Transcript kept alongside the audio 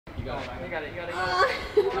You got it. You got it. You got it.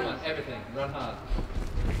 Come on, everything. Run hard.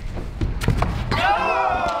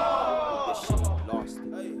 Lost.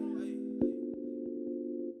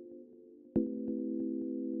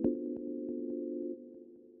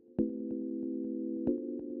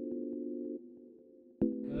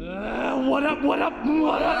 What up, what up,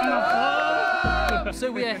 what up?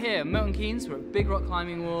 So we are here, Milton Keynes, we're at Big Rock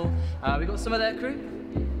Climbing Wall. We've got some of their crew,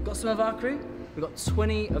 got some of our crew. We've got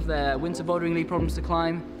 20 of their Winter Bouldering League problems to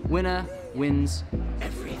climb. Winner wins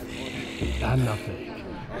everything. And nothing.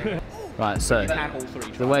 Right, so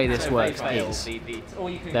the way this works is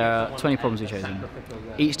there are 20 problems we've chosen.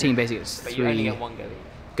 Each team basically gets 3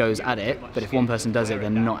 goes at it, but if one person does it,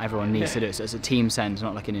 then not everyone needs to do it. So it's a team send,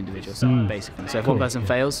 not like an individual send, basically. So if one person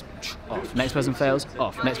fails, off. Next person fails,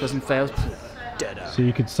 off. Next person fails, so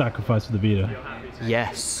you could sacrifice for the beta.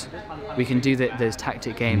 Yes, we can do those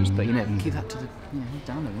tactic games, but you know, keep that to the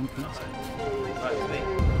down there one piece.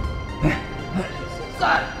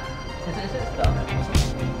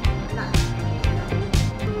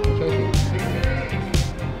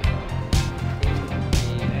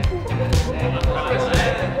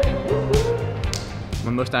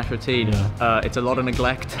 My mustache routine, it's a lot of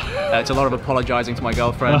neglect, it's a lot of apologising to my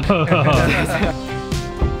girlfriend.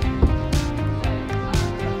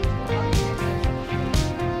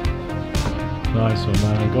 Nice one,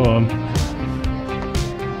 man. Go on.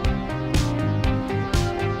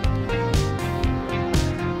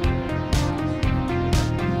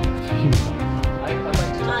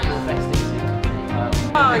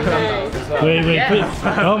 Wait,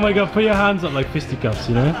 oh my god, put your hands up like fisticuffs,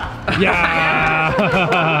 you know? Yeah!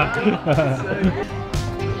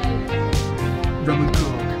 Rum and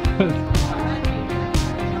coke.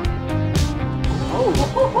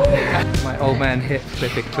 My old man hip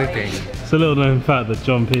clipping. It's a little known fact that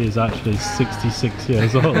John P is actually 66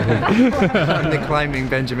 years old. I'm the climbing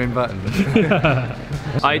Benjamin Button.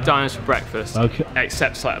 I eat dinos for breakfast, okay.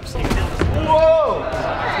 Except slabs. Whoa!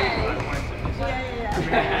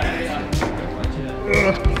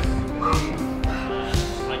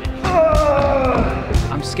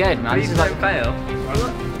 I'm scared, man. Please don't fail.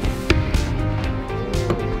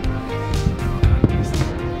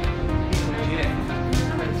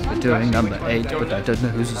 We're doing number 8, but I don't know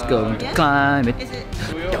who's going to climb it.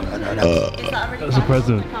 That's a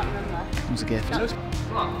present. It was a gift.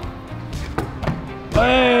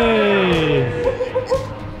 Hey!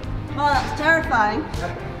 Oh, that's terrifying.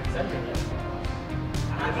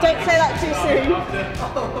 Don't say that too soon.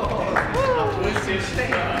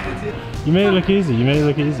 You made it look easy, you made it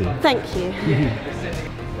look easy. Thank you.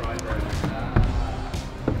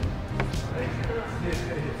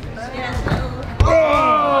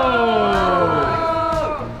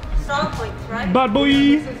 Star points, right? Bad boy!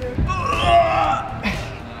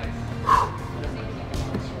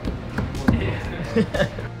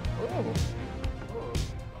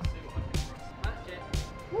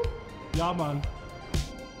 Yeah, man.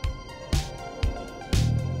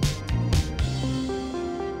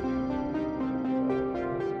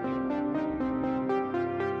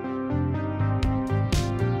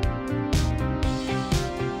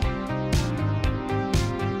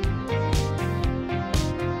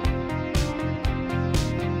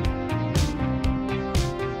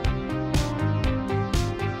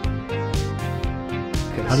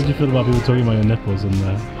 How did you feel about people talking about your nipples in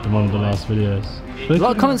one of the last videos? A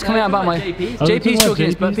lot of comments coming out about my JP's talking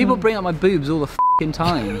this, but people bring up my boobs all the f***ing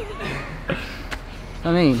time.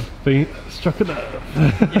 I mean, struck a nerve.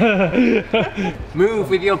 Move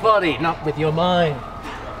with your body, not with your mind.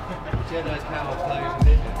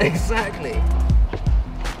 Exactly.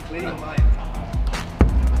 Clear your mind.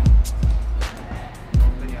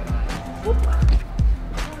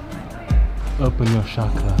 Open your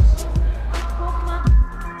chakras.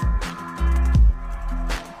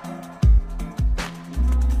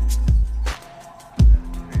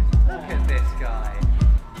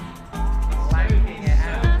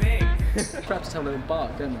 traps tell them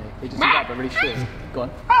bark, don't they? They just do that, but really short. Go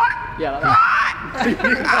on. Yeah, like that.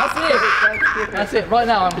 That's it. Right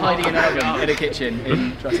now I'm hiding in an oven in a kitchen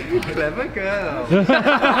in Jurassic Park. Clever girl.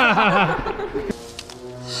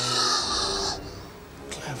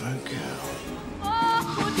 Clever girl.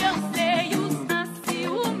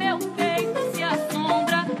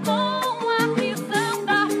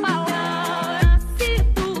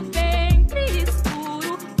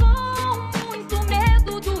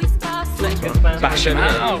 Bash him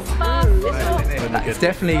out. It's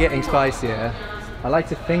definitely getting spicier. I like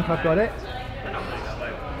to think I've got it,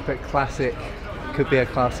 but classic could be a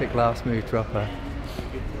classic last move dropper.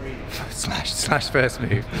 Slash first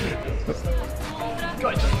move.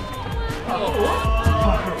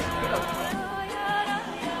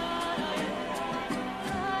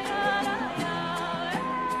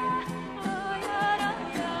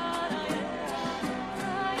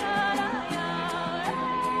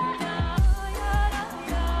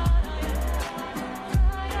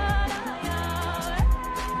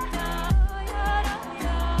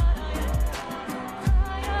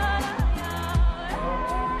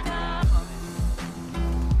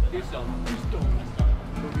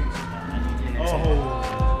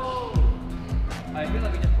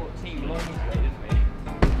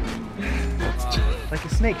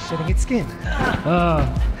 snake shedding its skin.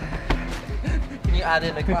 Can you add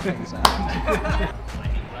in a clapping sound?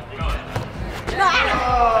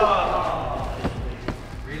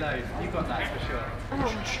 Reload, you got that for sure.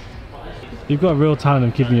 You've got real talent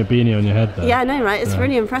of keeping your beanie on your head though. Yeah, I know, right? It's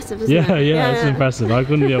really impressive, isn't it? Yeah, it's impressive. I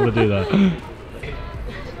couldn't be able to do that.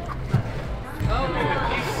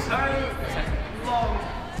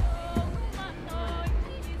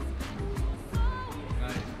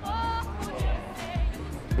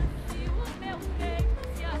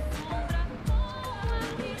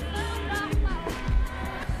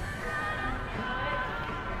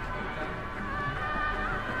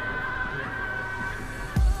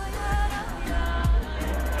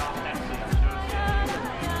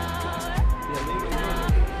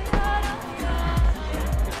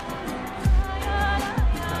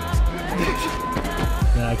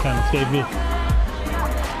 Yeah, I can't escape me.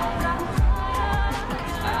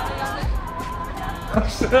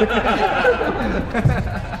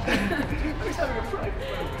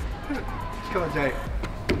 Come on, Jake.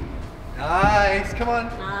 Nice, come on.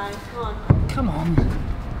 Nice, come on. Come on.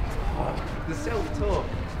 The self-talk.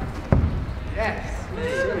 Yes.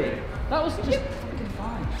 That was just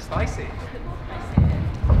Spicy.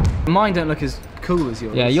 mine don't look as cool as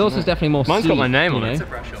yours. Yeah, yours is definitely more. Mine's got my name on it. It's a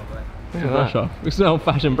brush off, right? Brush off. It's an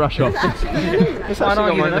old-fashioned brush off. I'd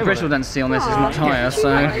argue that the crystal density on this is much higher,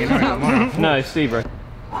 so... No, Steve. One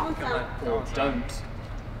sound. Don't.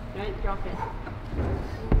 Don't drop it.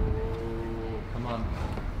 Come on.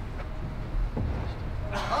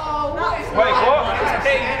 Wait, what?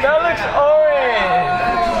 That looks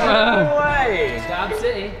orange! No way! Stab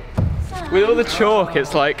City. With all the chalk,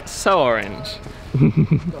 it's like so orange.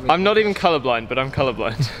 I'm not even colourblind, but I'm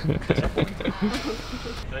colourblind.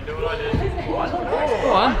 Don't do what I did. Go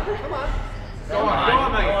on. Come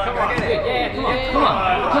on, mate. Come on. Yeah,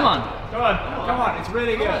 come on. Come on, it's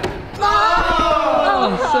really good.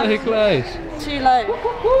 Oh, so close. Too low.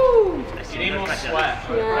 You need more sweat.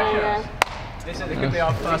 Yeah. This could be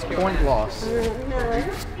our first point loss. No.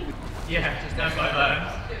 Yeah, just down like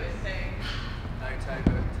that. No toe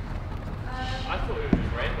hook. I thought it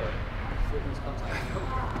was rainbow.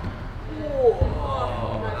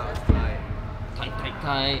 Oh, that was tight.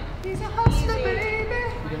 Tight. He's a hustler, baby.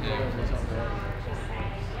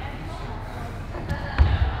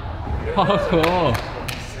 Hardcore.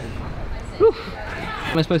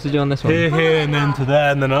 What am I supposed to do on this one? Here, and then to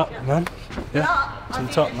there, and then up, man. Yeah, to the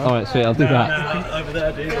top, man. Alright, sweet, I'll do that. Over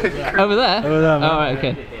there, dude. Over there. Over there? Over there, man. Alright,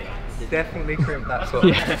 okay. Definitely crimp that sort.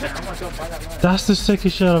 That's the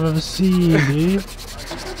sickest shirt I've ever seen, dude.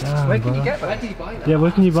 Damn, Where can bro. you get that? Yeah,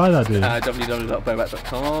 where can you buy that, dude?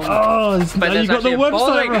 www.bobat.com. Oh, you got the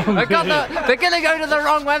website wrong. I got the. We're gonna go to the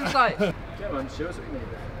wrong website.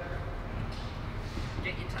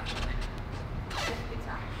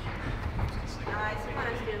 Nice.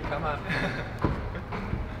 Come on.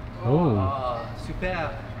 Oh.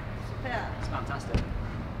 Super. It's fantastic.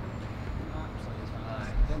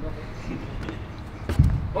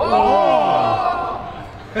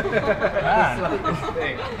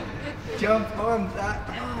 Jump on that.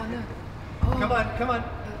 Oh, no. Come on.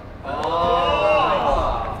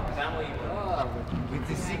 With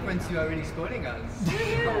the sequence you are really scoring us.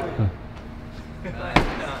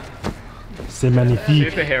 C'est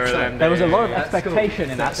magnifique. Superhero then. There was a lot of expectation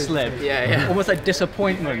in that slip. Yeah. Almost like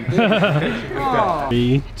disappointment.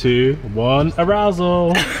 3, 2, 1,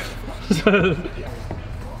 arousal.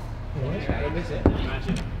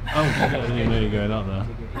 Oh, I didn't know you were going up there.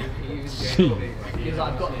 He's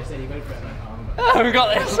like, I've got this, and you go for it. Oh, we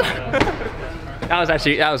got this.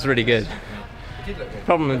 that was really good.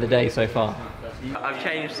 Problem of the day so far. I've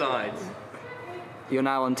changed sides. You're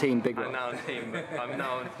now on team Big Rock. I'm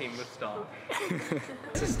now on team Moustache.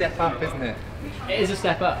 It's a step up, isn't it? It is a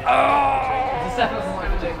step up. It's a step up from what I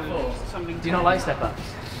was doing before. Do you not like step ups?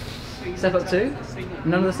 Step up 2?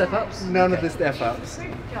 None of the step ups? None of the step ups.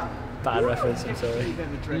 Bad reference, I'm sorry.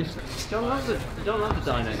 Don't love the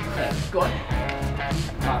dino. Go on.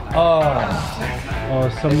 Oh,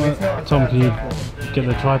 someone. Tom, can you get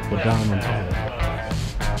the tripod down on top of it?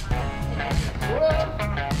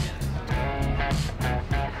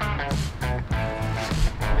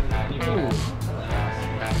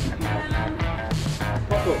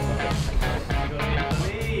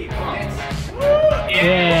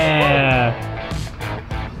 Yeah!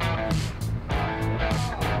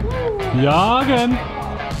 Jagen!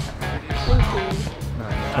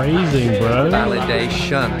 Phrasing, bro.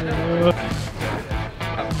 Validation.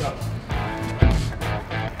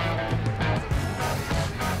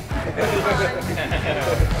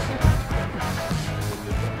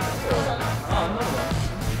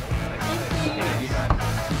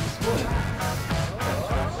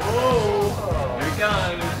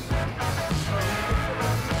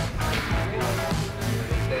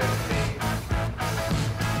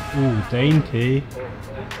 Ooh, dainty.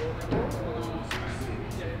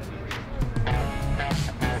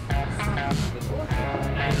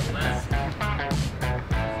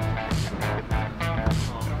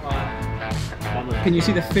 Can you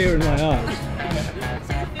see the fear in my eyes?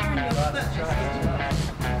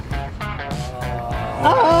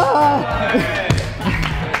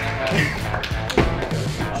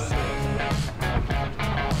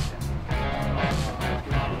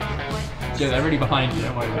 Yeah, they're really behind you,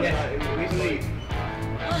 don't worry about it.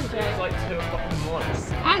 It's like 2 o'clock in the morning.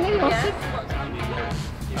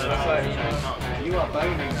 You are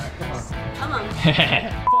boning that, come on. Come on.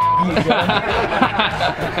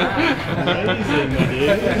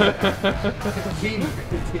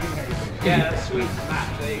 Yeah, that's sweet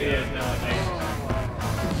match. There you go.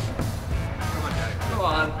 Come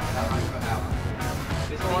on.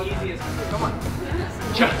 It's the easiest. Come on.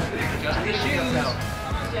 Just the shoes.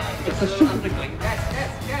 It's the shoes.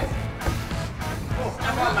 Yes.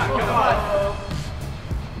 Come on, Matt.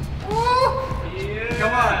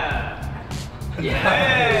 Come on.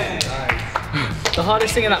 Yeah. The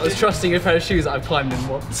hardest thing in that was trusting a pair of shoes that I've climbed in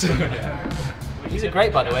once. These are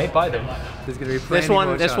great, by the way. Buy them. There's going to be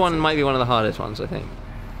This one might be one of the hardest ones, I think.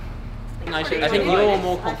 I think you're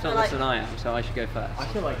more confident on this than I am, so I should go first. I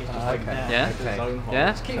feel like it's just like that. Yeah?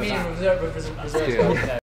 Yeah? Keep me in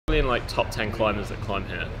reserve. Probably in like top 10 climbers that climb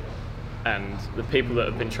here, and the people that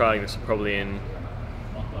have been trying this are probably in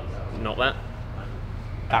not that.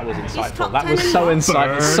 That was insightful. That was so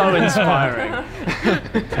insightful, so inspiring.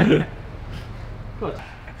 Good.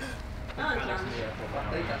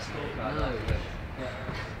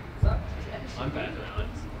 I'm better than Alex.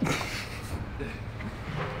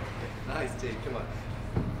 Nice, dude, come on.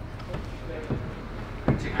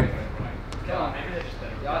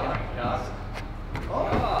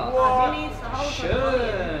 Who needs the whole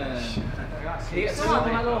Can you get some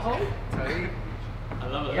in that little hole? I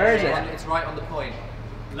love it. Where is it? It's right on the point.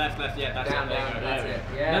 Left, yeah, that's Down, it. There you go, that's there. it.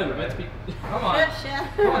 Yeah. No, we're meant to be. Come on. Yeah.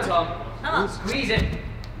 Come on, Tom. Come on. Squeeze it.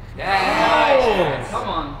 Yeah. Come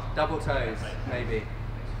on. Double toes, maybe.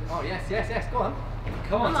 Oh, yes, go on.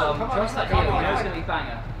 Come on, Tom. Come on. Trust that heel. You know it's going to be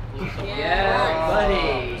banger. Yeah. Yeah,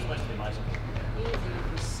 buddy.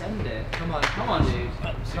 Send it. Come on, Come on, dude.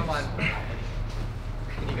 come on.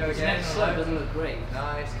 Can you go This again? next slope doesn't look great.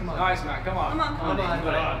 Nice, come on. Nice, man. Come on. Come on. Come on, dude. You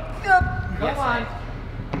got it. Come on.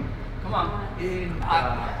 Come on. In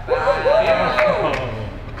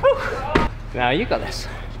Now you got this.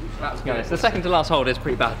 That's You got this. The second to last hold is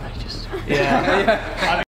pretty bad, mate. Just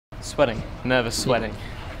Yeah. Sweating. Nervous sweating.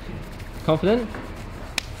 confident.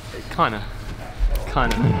 Kinda. I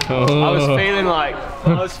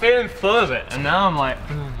was feeling full of it, and now I'm like.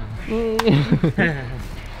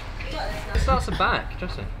 It starts the back,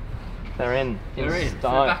 Justin. They're in. They're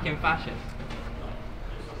back in fashion.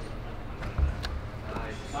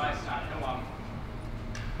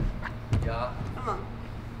 Yeah. Come on.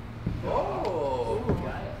 Oh.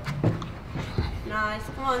 Nice.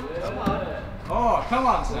 Come on. Oh, come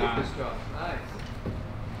on, Sam. Nice.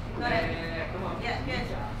 Got it. Yeah, come on. Yeah, good.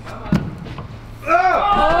 Oh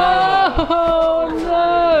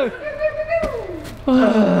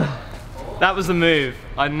no! That was the move.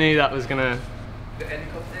 I knew that was gonna.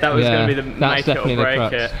 That was gonna be the make it or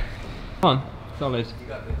break it. Come on, solid.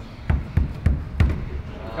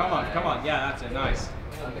 Come on. Yeah, that's it. Nice.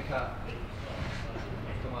 Undercut.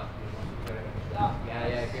 Come on.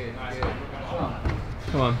 Yeah, good.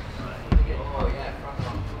 Come on. Oh, yeah, front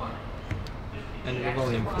one, come on. End of the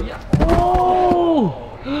volume.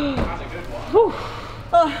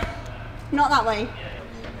 Oh, not that way.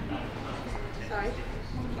 Sorry.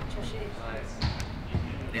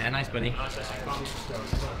 Yeah, nice buddy.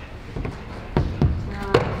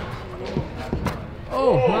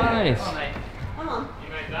 Oh, nice. Come on.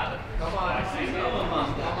 Come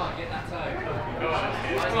on, get that toe.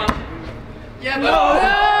 Come on. Yeah, no!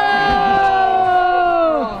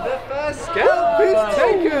 The first scalp is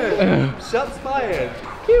taken! Shots fired.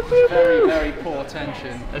 Very, very poor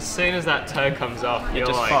tension. As soon as that toe comes off, you're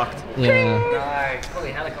Just like, fucked. Yeah. Nice.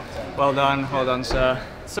 Well done. Hold on, sir.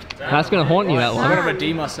 That's gonna haunt you, that We're one. gonna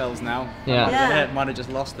redeem ourselves now. Yeah. Yeah. Might have just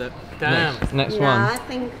lost it. damn. Next Yeah, one. I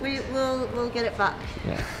think we'll get it back.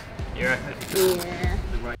 Yeah. You reckon? Yeah.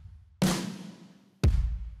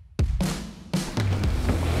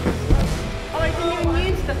 Oh, I didn't even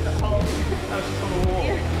use stuff that holds. That was just on the wall.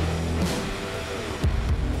 Yeah.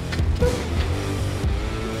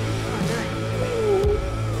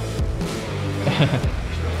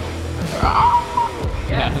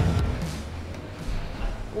 Yeah.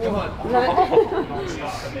 Come on. No.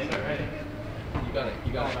 You got it.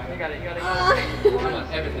 You got it. Come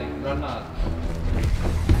on, everything. Run hard.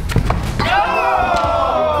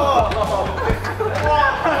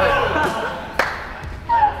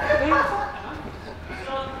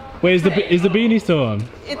 Wait, is the beanie still on?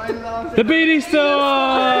 The beanie still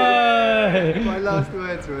on! My last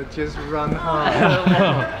words were just run hard.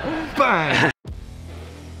 Bang!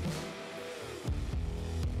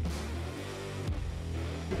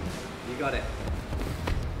 You got it.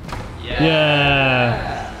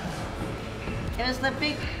 Yeah. It was the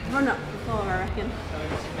big run up before, I reckon.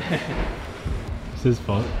 It's his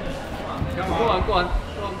fault. Go on,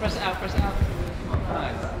 press it out, press it out.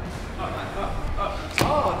 Nice.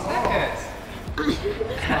 Oh, take it!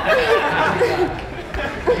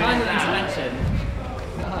 Kind of intervention.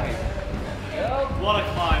 Nice. What a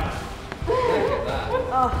climb. Look at that.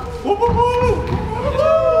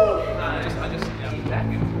 I just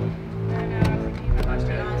Nice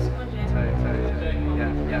job.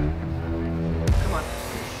 Yeah. Come on.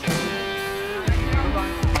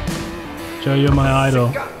 Joe, you're my idol.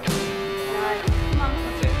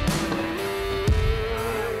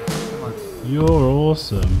 You're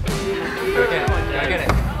awesome. Go again. Go get it.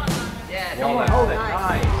 Yeah, come on, hold it.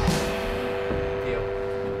 Nice. Deal.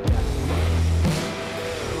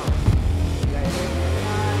 Come on.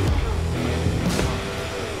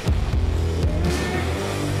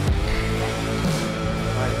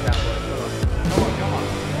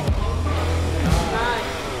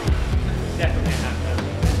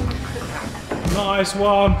 Nice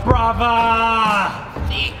one, brother!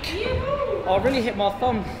 Oh, I really hit my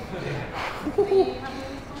thumb.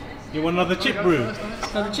 You want another chip brew?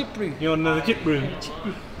 Another chip brew. You want another chip brew?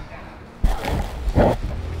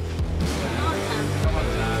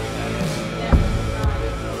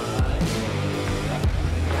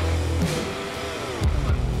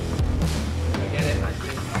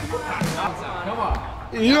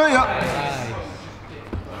 Yeah.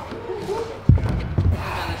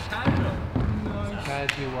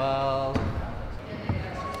 Casual.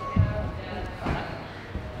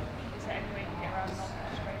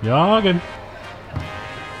 Jargon.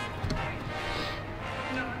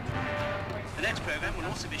 The next programme will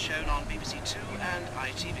also be shown on BBC Two and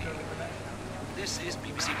ITV. This is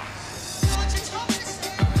BBC One.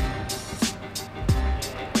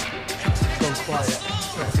 Gone quiet.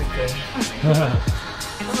 That's a good thing.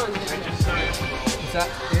 Is that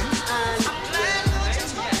in?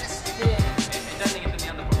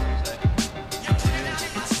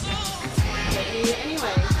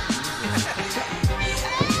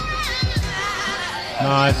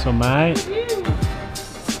 Nice one, mate.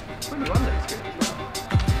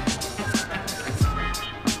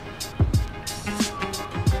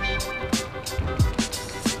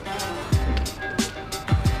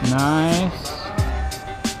 Nice.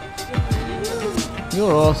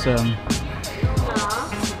 You're awesome.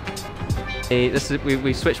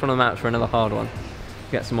 We switched one of them out for another hard one.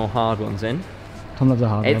 Get some more hard ones in. Tom loves a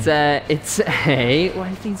hard one. It's a.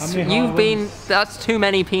 You've been. That's too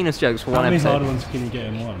many penis jokes for one episode. How many hard ones can you get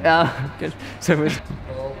in one? Good. So it's.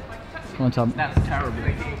 Come on, Tom. That's terrible.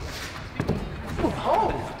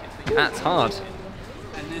 That's hard.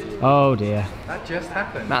 Oh dear. That just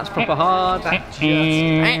happened. That's proper hard. That just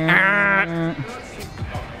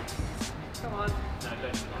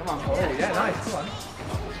Come on. Oh, yeah, nice. Come on.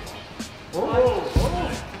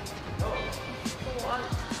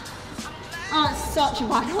 Oh, it's such a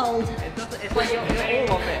bad hold. It's like you're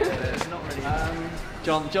all of it. It's not really.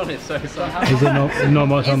 John is so sorry. Is it not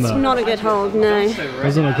much on It's that? not a good hold, no.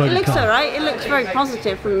 Doesn't look like It a looks car. alright, it looks very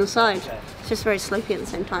positive from the side. It's just very slopey at the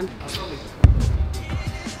same time.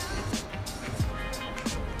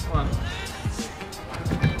 Come on.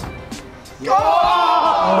 Oh!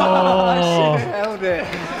 I should have held it.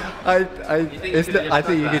 I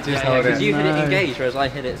think you could just hold it. Because you hit it engaged, whereas I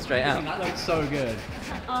hit it straight out. That looks so good.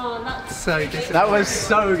 Oh, that's So disappointing. That was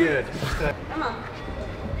so good. Come on.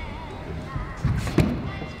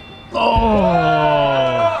 Oh!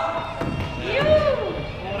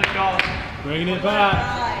 What a goal. Bringing it back.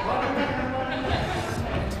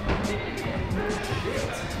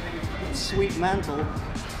 Sweet mantle.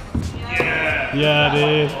 Yeah,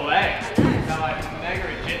 dude.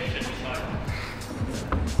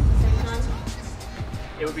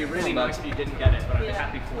 It would be really nice if you didn't get it, but I'd be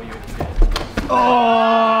happy for you if you did.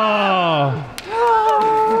 Oh!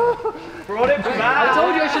 Brought it back! I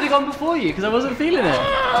told you I should have gone before you because I wasn't feeling it.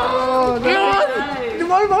 Oh, no. It's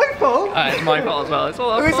my fault. It's my fault as well. It's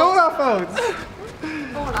all our It's all our faults.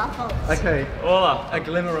 All our faults. Okay. Hola. A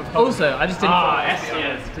glimmer of hope. Also, I just didn't.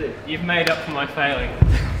 Yes. You've made up for my failing.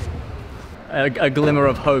 A glimmer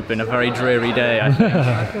of hope in a very dreary day, I think.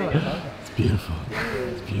 It's beautiful.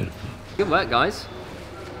 It's beautiful. Good work, guys.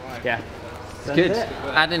 Yeah. It's good.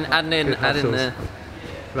 Add in the.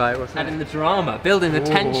 Right, what's Adding the drama, building the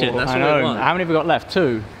tension. That's I what we know. want. How many have we got left?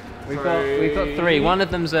 2. We've got 3. One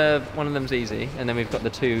of them's easy, and then we've got the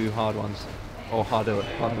 2 hard ones, or harder ones.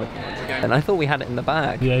 And I thought we had it in the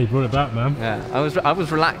bag. Yeah, you brought it back, man. Yeah, I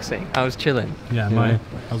was relaxing. I was chilling. Yeah,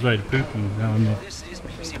 I was ready to poop, and now I'm not. This is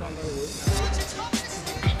BBC One.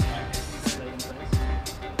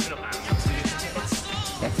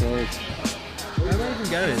 That's it. Where am I even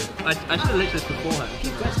going? I should have looked this beforehand.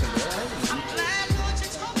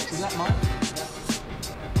 Is that mine?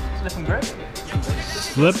 Slip and grip?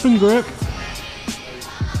 Slip and grip.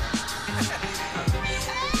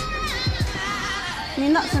 I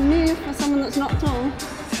mean, that's a move for someone that's not tall.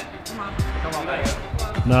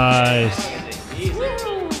 Nice.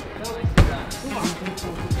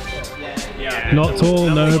 Not tall,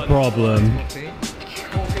 no problem.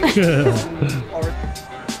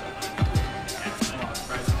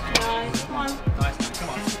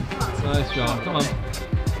 Nice job. Come on.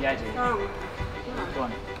 Yeah, dude. Come on. Go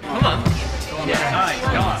on. Come on. Yeah, nice.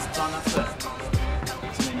 Come on. That's it.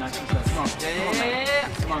 Something nice and slow. Come on. Yeah.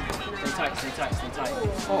 Come on. Stay tight, stay tight, stay tight.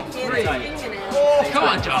 Oh, Yeah, 3. fingernail. Come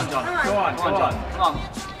on, John. Go on, John. Come on.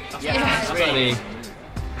 Yes, really.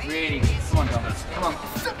 buddy. Really good. Come on, John. Come on.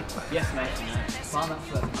 Yes, mate. Come on, that's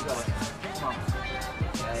it. You got it. Come on.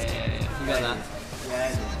 Yeah. You got that. Yeah,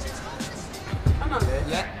 dude. Come on.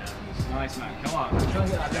 Yeah. Nice, man. Come on.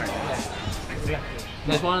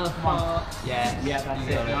 There's one on the front. Yeah. Yeah, that's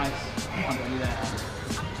it. Nice. Come on, John. You there.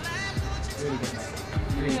 Really good, mate.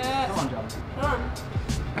 Really good. Come on, John. Come on.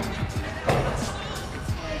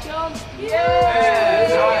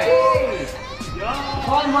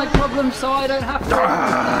 Find my problem so I don't have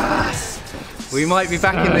to. We might be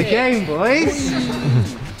back in the game, boys.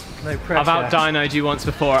 No pressure. I've out-dynoed you once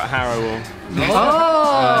before at Harrowwall.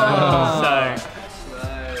 Oh! So,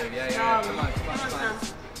 Come on, Sam.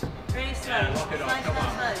 Really slow. Slow, slow,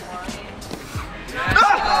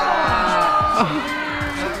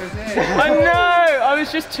 I know! I was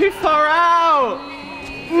just too far out!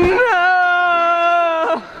 No!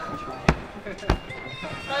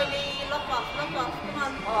 Slowly, lock off, come on.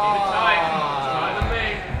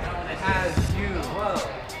 As you will.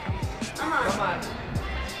 Come on. Come on.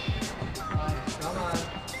 Come on.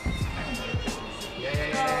 Yeah.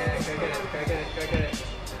 Go get it.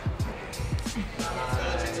 Come on,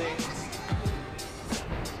 Xian.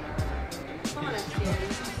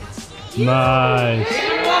 Nice.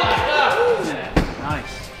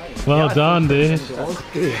 Nice. Well done, dude.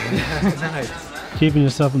 Nice. Keeping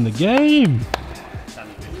yourself in the game.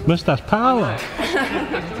 Mustache power.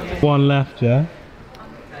 1 left, yeah?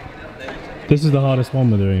 This is the hardest one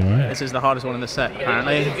we're doing, right? This is the hardest one in the set,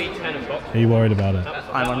 apparently. Are you worried about it?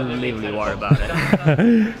 I'm unbelievably worried about it.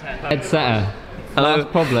 Head setter. Hello.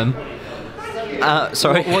 Problem.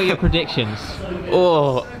 Sorry. What are your predictions?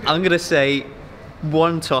 Oh, I'm gonna say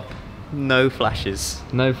 1 top, no flashes.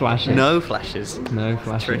 No flashes. No flashes. No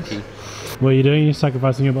flashes. Tricky. What are you doing? You're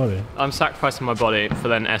sacrificing your body? I'm sacrificing my body for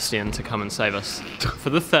then Xian to come and save us for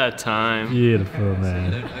the 3rd time. Beautiful,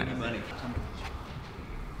 man.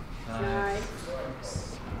 Nice.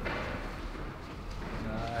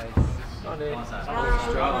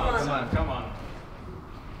 Come on.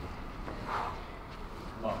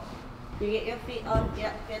 You get your feet on,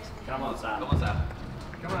 yeah, good. Come on, Sam.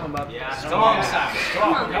 Come on, bub. Yeah. Come on, Sam.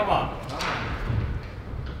 Come on.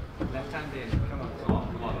 Left hand in. Come on.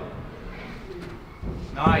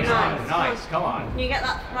 Nice. Come on. You get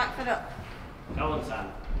that right foot up. Come on, Sam.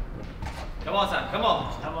 Come on. Come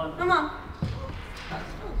on, Sam. Come on.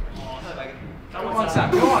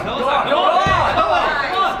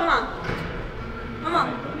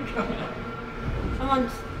 Come on.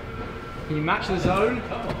 Can you match the zone?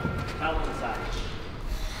 Come on, Sam.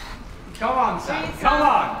 Come on, Sam. Breathe, Come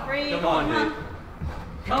on. Breathe. Come on, dude.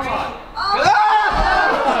 Come on.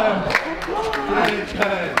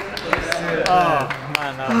 Oh,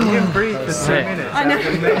 man, You can breathe for 3 minutes. I know. That's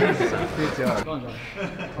amazing. Good job. Come on, John.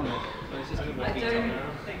 Come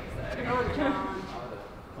on.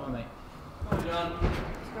 Come on, mate.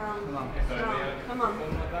 Come on.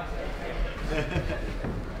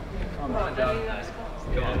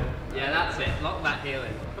 Yeah, that's it. Lock that heel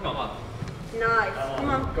in. Come on. Nice. Come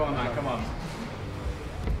on. Go on, man. Come on.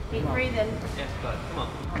 Keep breathing. Yes, bud. Come on.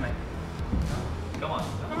 Come on.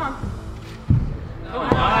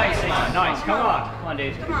 Nice, man. Nice. Come on. Come on,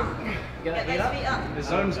 dude. Come on. Get those feet up. The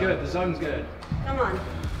zone's good. Come on.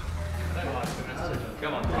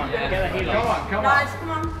 Come on. Get the heel on. Nice.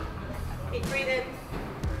 Come on. Keep breathing.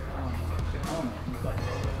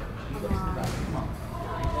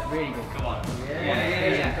 Really good. Come on.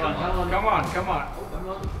 Yeah. Come on. Come on. Come on.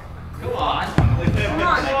 Nice.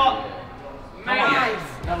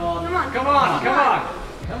 Come on. Come on. You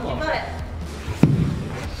got it.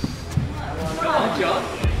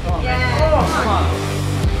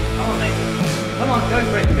 Come on, go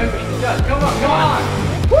for it, go for it. Go, come on, come on.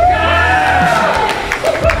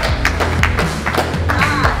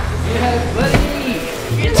 Yeah, buddy.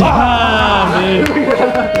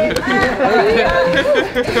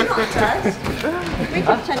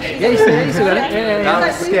 That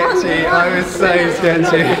was sketchy. I was so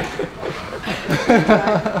sketchy.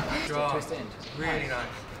 Really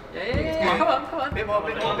nice. Yeah. Come on. Bit more.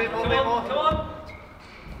 Come on.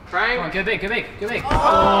 Frank. Come on, go big.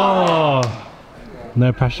 Oh,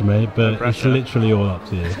 no pressure, mate, but it's literally all up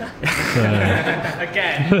to you. So.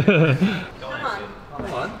 Again.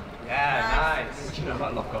 Come on. Yeah, nice.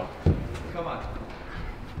 Lock off. Come on.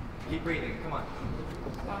 Keep breathing. Come on.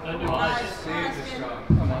 Nice. Super strong.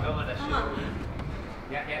 Come on.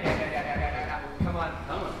 Yeah. Come on.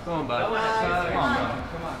 Come on, bud.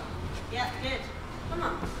 Come on. Yeah, good. Come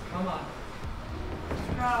on.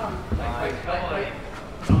 Strong. Wait.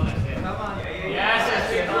 Come on. Yes,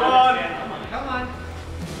 come on. Come on.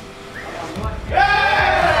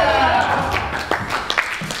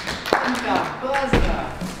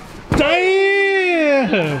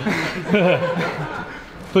 Damn!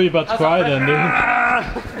 Thought you were about to cry then, dude.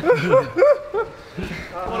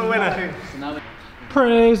 What a winner.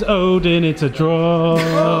 Praise Odin, it's a draw.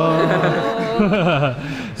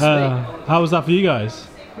 How was that for you guys?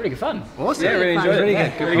 Really good fun. Awesome. Yeah, really enjoyed it.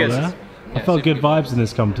 Really good. Yeah? I felt good vibes in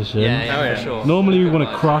this competition. Yeah, for sure. Normally we want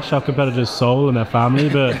to crush our competitors' soul and their family,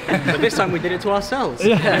 but But this time we did it to ourselves.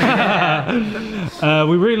 we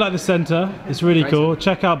really like the centre. It's really cool.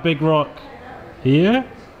 Check out Big Rock here,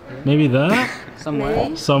 maybe there, somewhere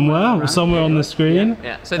on the screen.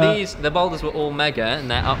 Yeah. So the boulders were all mega, and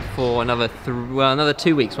they're up for another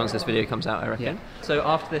 2 weeks once this video comes out, I reckon. Yeah. So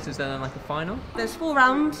after this, is there like a final? There's 4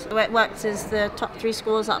 rounds. The way it works is the top 3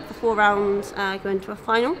 scores up the 4 rounds go into a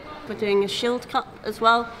final. We're doing a Shield Cup as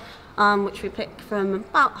well, which we pick from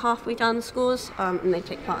about halfway down the scores, and they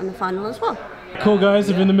take part in the final as well. Cool guys,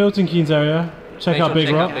 if you're in the Milton Keynes area, check out Big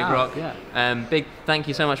Rock. Big thank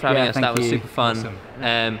you so much for having us. That was super fun.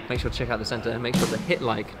 Awesome. Make sure to check out the centre and make sure to hit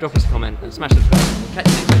like, drop us a comment, and smash subscribe. Catch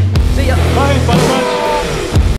you next week. See ya. Bye.